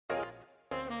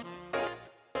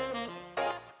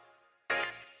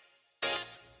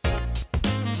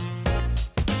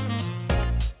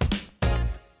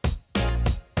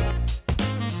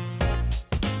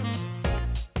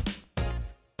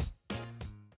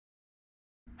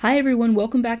Hi everyone,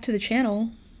 welcome back to the channel.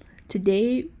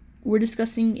 Today we're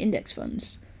discussing index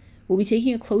funds. We'll be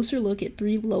taking a closer look at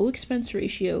 3 low expense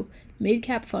ratio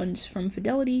mid-cap funds from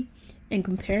Fidelity and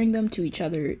comparing them to each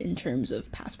other in terms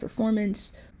of past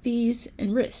performance, fees,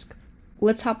 and risk.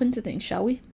 Let's hop into things, shall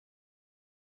we?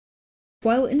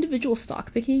 While individual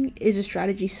stock picking is a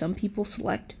strategy some people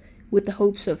select with the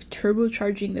hopes of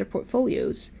turbocharging their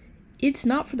portfolios, it's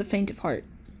not for the faint of heart.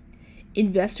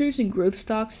 Investors in growth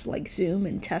stocks like Zoom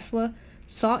and Tesla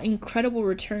saw incredible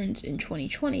returns in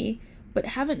 2020, but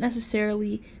haven't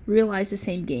necessarily realized the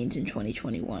same gains in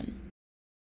 2021.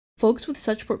 Folks with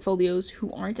such portfolios who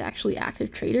aren't actually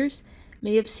active traders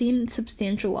may have seen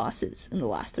substantial losses in the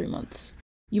last 3 months.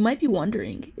 You might be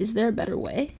wondering, is there a better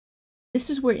way? This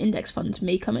is where index funds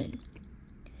may come in.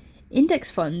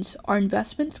 Index funds are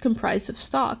investments comprised of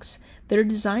stocks that are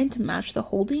designed to match the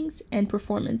holdings and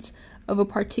performance of a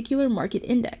particular market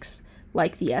index,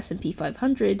 like the S&P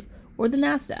 500 or the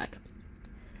Nasdaq.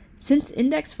 Since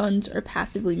index funds are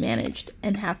passively managed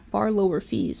and have far lower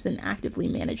fees than actively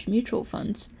managed mutual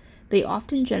funds, they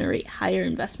often generate higher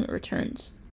investment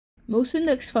returns. Most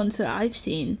index funds that I've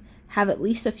seen have at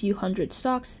least a few hundred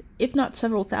stocks, if not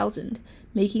several thousand,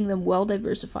 making them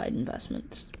well-diversified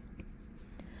investments.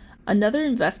 Another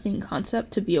investing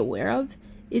concept to be aware of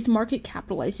is market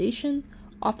capitalization,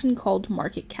 often called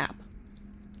market cap.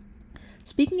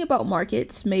 Speaking about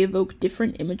markets may evoke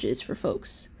different images for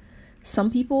folks.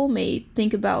 Some people may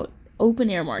think about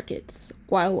open-air markets,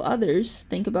 while others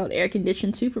think about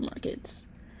air-conditioned supermarkets.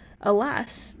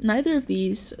 Alas, neither of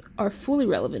these are fully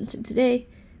relevant today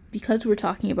because we're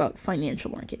talking about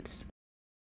financial markets.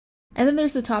 And then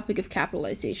there's the topic of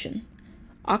capitalization.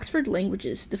 Oxford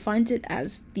Languages defines it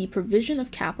as the provision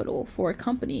of capital for a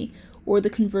company or the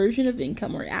conversion of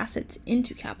income or assets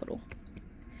into capital.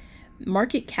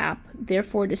 Market cap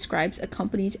therefore describes a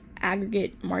company's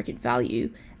aggregate market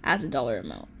value as a dollar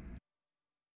amount.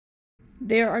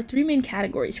 There are 3 main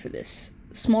categories for this: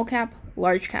 small cap,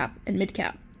 large cap, and mid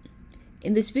cap.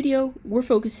 In this video, we're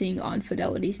focusing on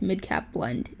Fidelity's mid cap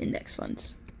blend index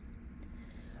funds.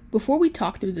 Before we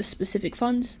talk through the specific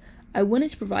funds, I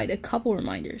wanted to provide a couple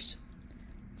reminders.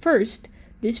 First,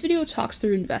 this video talks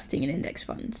through investing in index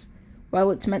funds.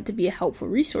 While it's meant to be a helpful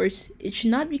resource, it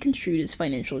should not be construed as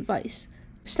financial advice.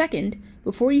 Second,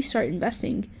 before you start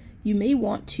investing, you may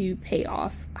want to pay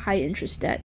off high-interest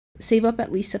debt, save up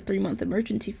at least a 3-month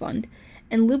emergency fund,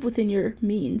 and live within your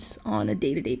means on a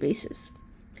day-to-day basis.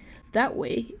 That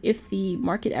way, if the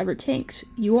market ever tanks,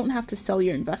 you won't have to sell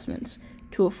your investments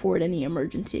to afford any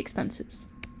emergency expenses.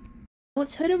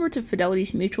 Let's head over to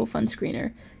Fidelity's mutual fund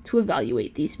screener to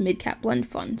evaluate these mid-cap blend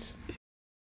funds.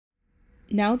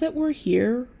 Now that we're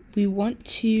here, we want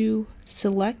to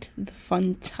select the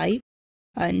fund type,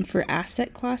 and for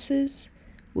asset classes,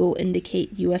 we'll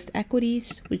indicate US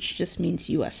equities, which just means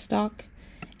US stock,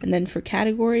 and then for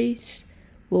categories,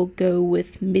 we'll go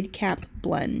with mid-cap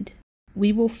blend.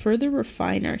 We will further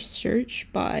refine our search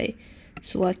by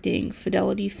selecting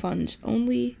Fidelity funds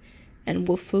only, and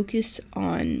we'll focus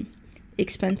on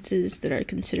expenses that are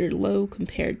considered low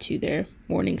compared to their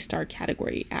Morningstar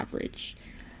category average.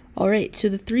 Alright, so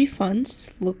the 3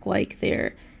 funds look like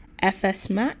they're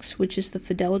FSMAX, which is the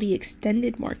Fidelity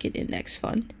Extended Market Index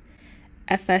Fund,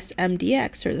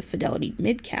 FSMDX, or the Fidelity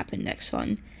Mid-Cap Index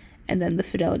Fund, and then the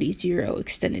Fidelity Zero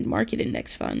Extended Market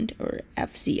Index Fund, or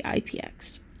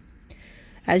FZIPX.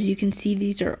 As you can see,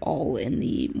 these are all in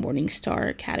the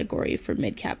Morningstar category for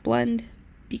mid-cap blend,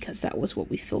 because that was what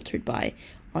we filtered by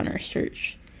on our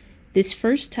search. This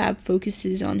first tab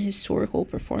focuses on historical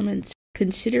performance.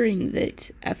 Considering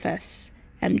that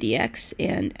FSMDX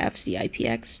and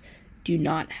FZIPX do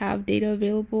not have data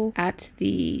available at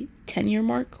the 10-year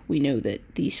mark, we know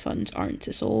that these funds aren't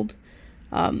as old.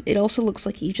 It also looks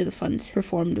like each of the funds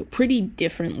performed pretty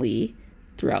differently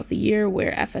throughout the year,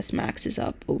 where FSMAX is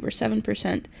up over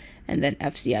 7%, and then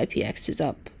FZIPX is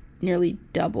up nearly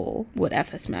double what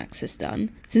FSMAX has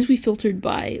done. Since we filtered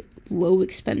by low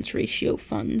expense ratio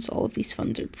funds, all of these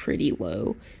funds are pretty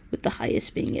low, with the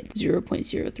highest being at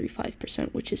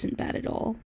 0.035%, which isn't bad at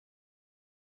all.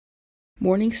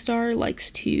 Morningstar likes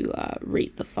to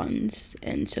rate the funds,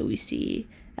 and so we see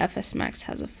FSMAX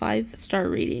has a 5-star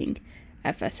rating,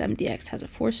 FSMDX has a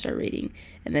 4-star rating,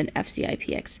 and then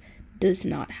FZIPX does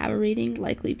not have a rating,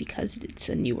 likely because it's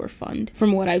a newer fund.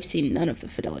 From what I've seen, none of the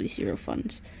Fidelity Zero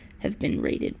funds have been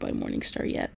rated by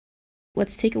Morningstar yet.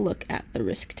 Let's take a look at the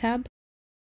risk tab.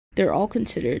 They're all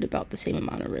considered about the same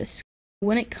amount of risk.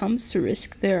 When it comes to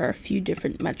risk, there are a few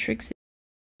different metrics.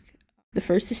 The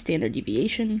first is standard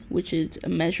deviation, which is a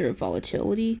measure of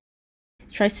volatility.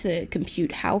 It tries to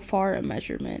compute how far a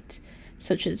measurement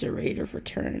such as a rate of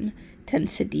return,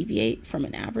 tends to deviate from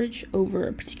an average over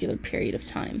a particular period of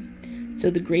time. So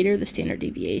the greater the standard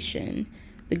deviation,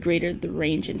 the greater the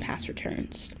range in past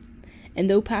returns. And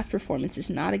though past performance is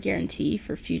not a guarantee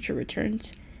for future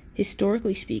returns,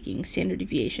 historically speaking, standard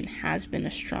deviation has been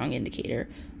a strong indicator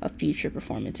of future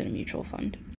performance in a mutual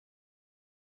fund.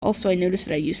 Also, I noticed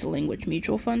that I used the language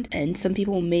mutual fund, and some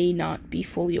people may not be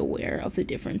fully aware of the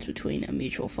difference between a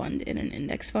mutual fund and an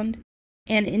index fund.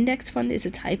 An index fund is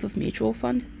a type of mutual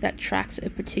fund that tracks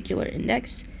a particular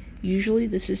index. Usually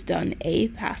this is done A,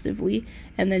 passively,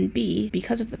 and then B,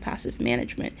 because of the passive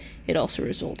management, it also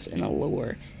results in a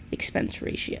lower expense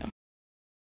ratio.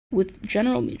 With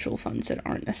general mutual funds that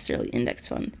aren't necessarily index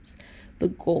funds, the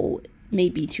goal may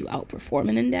be to outperform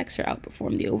an index or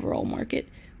outperform the overall market,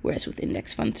 whereas with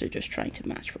index funds, they're just trying to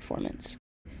match performance.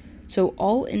 So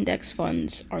all index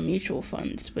funds are mutual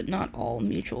funds, but not all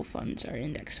mutual funds are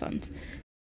index funds.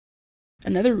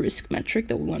 Another risk metric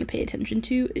that we want to pay attention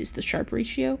to is the Sharpe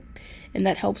ratio, and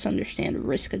that helps understand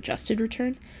risk-adjusted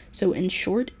return. So in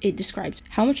short, it describes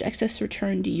how much excess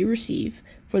return do you receive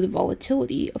for the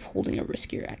volatility of holding a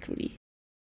riskier equity.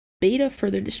 Beta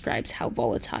further describes how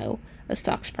volatile a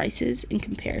stock's price is in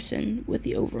comparison with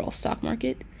the overall stock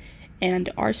market, and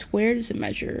R squared is a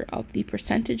measure of the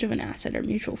percentage of an asset or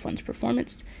mutual fund's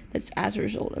performance that's as a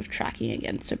result of tracking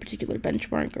against a particular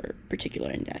benchmark or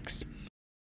particular index.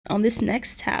 On this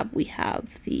next tab, we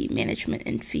have the management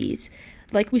and fees.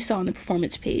 Like we saw on the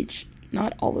performance page,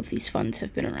 not all of these funds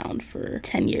have been around for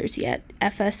 10 years yet.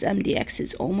 FSMDX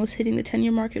is almost hitting the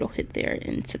 10-year mark. It'll hit there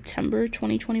in September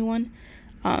 2021.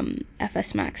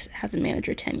 FSMAX has a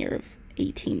manager tenure of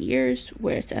 18 years,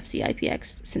 whereas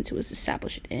FZIPX, since it was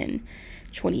established in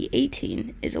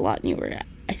 2018, is a lot newer.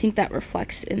 I think that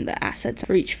reflects in the assets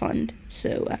for each fund,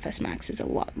 so FSMAX is a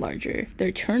lot larger.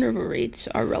 Their turnover rates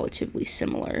are relatively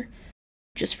similar.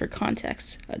 Just for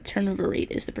context, a turnover rate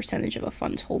is the percentage of a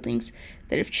fund's holdings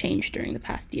that have changed during the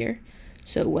past year.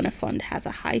 So when a fund has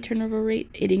a high turnover rate,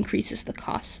 it increases the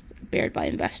cost bared by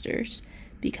investors,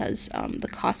 because the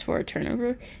cost for a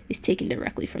turnover is taken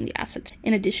directly from the assets,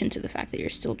 in addition to the fact that you're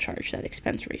still charged that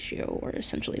expense ratio, or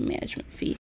essentially a management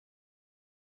fee.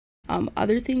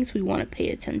 Other things we want to pay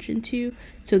attention to,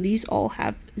 so these all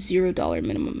have $0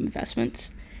 minimum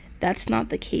investments. That's not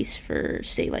the case for,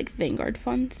 say, like Vanguard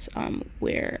funds,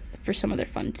 where for some other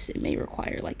funds it may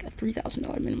require like a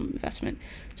 $3,000 minimum investment.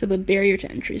 So the barrier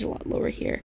to entry is a lot lower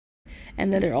here.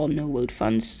 And then they're all no-load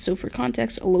funds. So for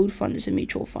context, a load fund is a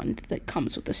mutual fund that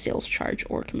comes with a sales charge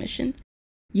or commission.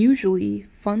 Usually,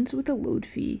 funds with a load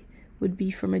fee would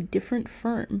be from a different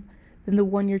firm than the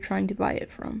one you're trying to buy it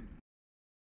from.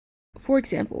 For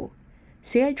example,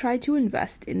 say I tried to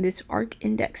invest in this ARK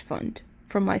index fund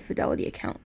from my Fidelity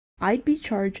account. I'd be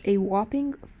charged a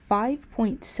whopping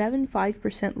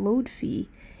 5.75% load fee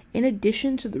in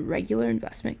addition to the regular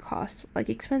investment costs like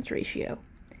expense ratio.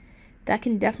 That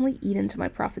can definitely eat into my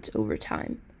profits over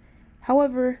time.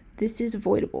 However, this is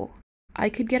avoidable. I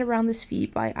could get around this fee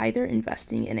by either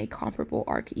investing in a comparable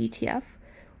ARK ETF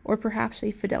or perhaps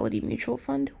a Fidelity mutual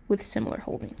fund with similar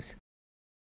holdings.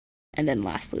 And then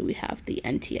lastly, we have the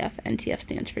NTF. NTF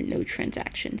stands for no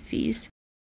transaction fees.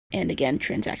 And again,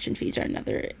 transaction fees are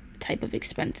another type of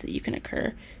expense that you can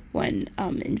incur when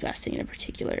investing in a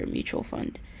particular mutual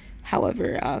fund.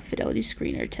 However, Fidelity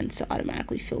Screener tends to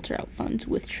automatically filter out funds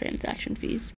with transaction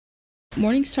fees.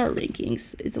 Morningstar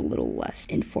Rankings is a little less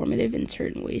informative in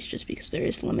certain ways just because there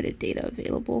is limited data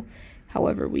available.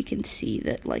 However, we can see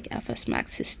that like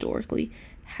FSMAX historically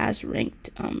has ranked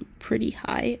pretty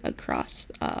high across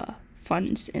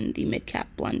funds in the mid-cap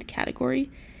blend category.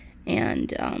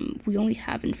 And we only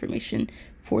have information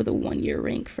for the 1-year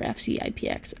rank for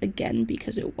FZIPX, again,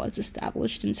 because it was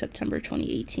established in September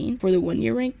 2018. For the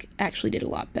 1-year rank, actually did a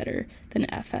lot better than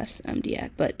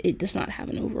FSMDX, but it does not have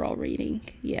an overall rating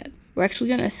yet. We're actually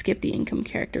going to skip the income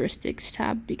characteristics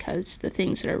tab because the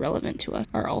things that are relevant to us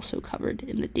are also covered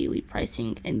in the daily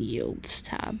pricing and yields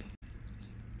tab.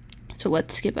 So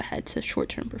let's skip ahead to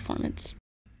short-term performance.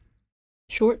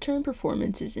 Short-term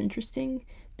performance is interesting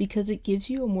because it gives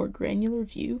you a more granular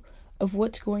view of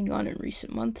what's going on in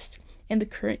recent months and the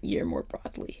current year more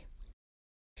broadly.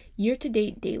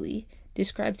 Year-to-date daily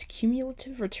describes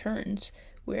cumulative returns,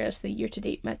 whereas the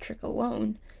year-to-date metric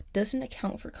alone doesn't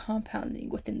account for compounding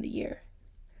within the year.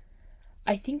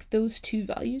 I think those two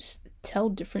values tell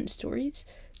different stories,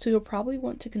 so you'll probably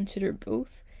want to consider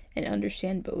both and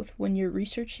understand both when you're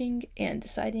researching and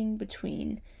deciding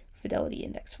between Fidelity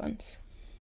index funds.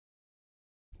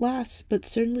 Last, but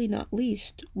certainly not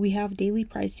least, we have daily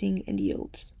pricing and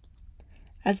yields.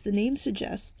 As the name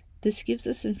suggests, This gives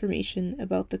us information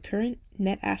about the current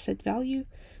net asset value,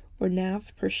 or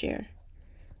NAV per share.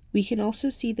 We can also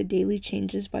see the daily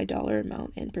changes by dollar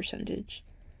amount and percentage.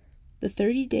 The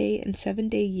 30-day and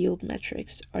 7-day yield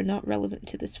metrics are not relevant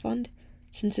to this fund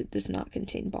since it does not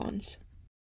contain bonds.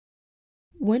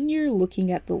 When you're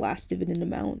looking at the last dividend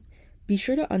amount, be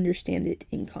sure to understand it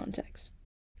in context.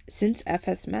 Since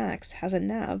FSMAX has a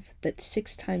NAV that's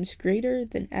 6 times greater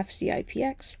than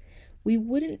FZIPX, we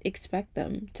wouldn't expect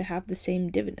them to have the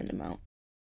same dividend amount.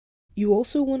 You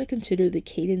also want to consider the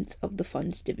cadence of the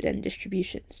fund's dividend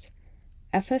distributions.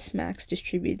 FSMAX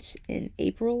distributes in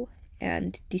April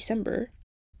and December,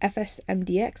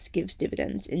 FSMDX gives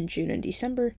dividends in June and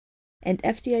December, and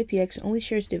FZIPX only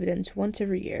shares dividends once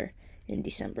every year in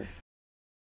December.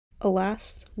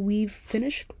 Alas, we've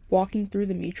finished walking through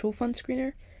the mutual fund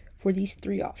screener for these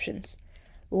 3 options.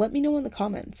 Let me know in the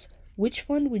comments, which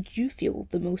fund would you feel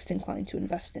the most inclined to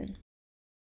invest in?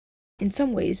 In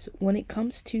some ways, when it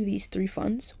comes to these 3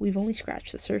 funds, we've only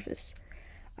scratched the surface.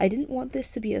 I didn't want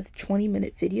this to be a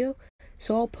 20-minute video,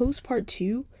 so I'll post part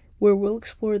 2 where we'll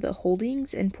explore the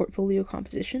holdings and portfolio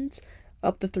compositions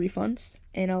of the 3 funds,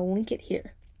 and I'll link it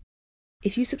here.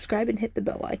 If you subscribe and hit the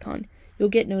bell icon, you'll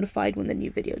get notified when the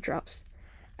new video drops.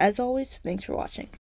 As always, thanks for watching.